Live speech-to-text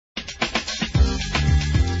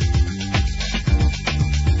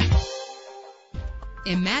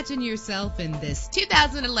Imagine yourself in this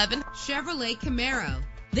 2011 Chevrolet Camaro.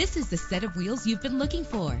 This is the set of wheels you've been looking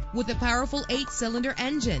for, with a powerful 8-cylinder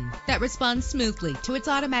engine that responds smoothly to its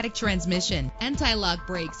automatic transmission. Anti-lock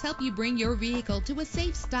brakes help you bring your vehicle to a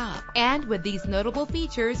safe stop. And with these notable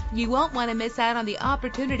features, you won't want to miss out on the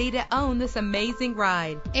opportunity to own this amazing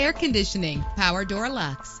ride. Air conditioning, power door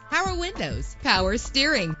locks, power windows, power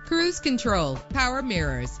steering, cruise control, power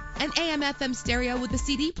mirrors, an AM/FM stereo with a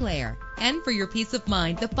CD player. And for your peace of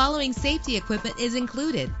mind, the following safety equipment is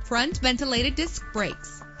included: front ventilated disc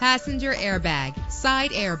brakes, passenger airbag,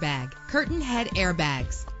 side airbag, curtain head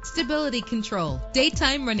airbags, stability control,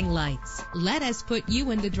 daytime running lights. Let us put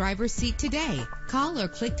you in the driver's seat today. Call or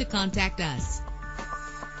click to contact us.